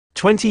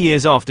20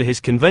 years after his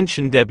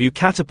convention debut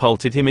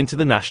catapulted him into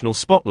the national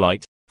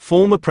spotlight,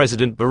 former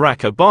President Barack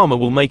Obama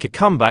will make a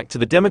comeback to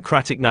the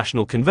Democratic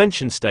National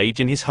Convention stage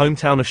in his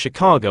hometown of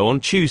Chicago on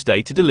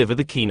Tuesday to deliver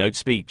the keynote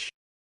speech.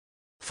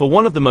 For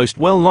one of the most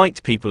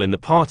well-liked people in the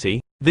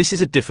party, this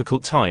is a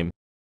difficult time.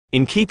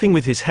 In keeping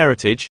with his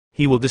heritage,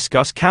 he will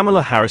discuss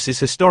Kamala Harris's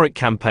historic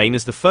campaign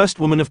as the first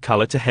woman of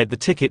color to head the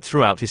ticket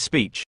throughout his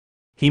speech.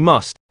 He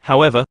must,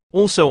 however,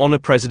 also honor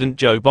President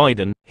Joe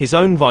Biden, his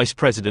own vice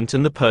president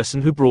and the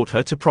person who brought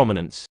her to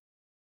prominence.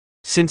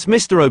 Since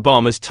Mr.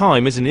 Obama's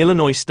time as an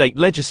Illinois state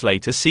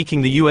legislator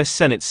seeking the U.S.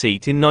 Senate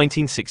seat in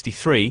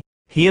 1963,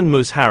 he and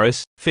Ms.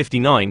 Harris,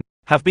 59,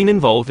 have been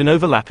involved in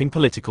overlapping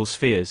political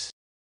spheres.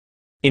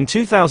 In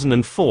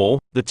 2004,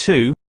 the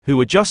two, who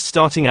were just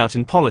starting out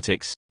in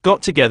politics,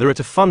 got together at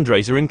a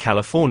fundraiser in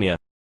California.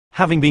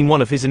 Having been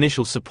one of his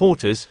initial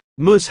supporters,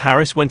 Ms.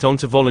 Harris went on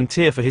to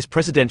volunteer for his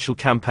presidential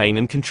campaign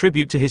and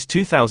contribute to his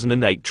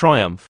 2008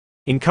 triumph.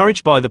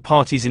 Encouraged by the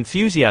party's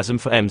enthusiasm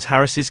for Ms.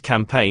 Harris's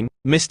campaign,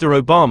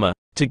 Mr. Obama,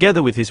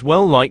 together with his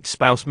well-liked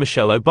spouse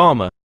Michelle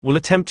Obama, will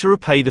attempt to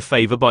repay the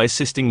favor by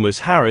assisting Ms.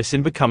 Harris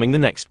in becoming the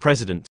next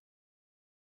president.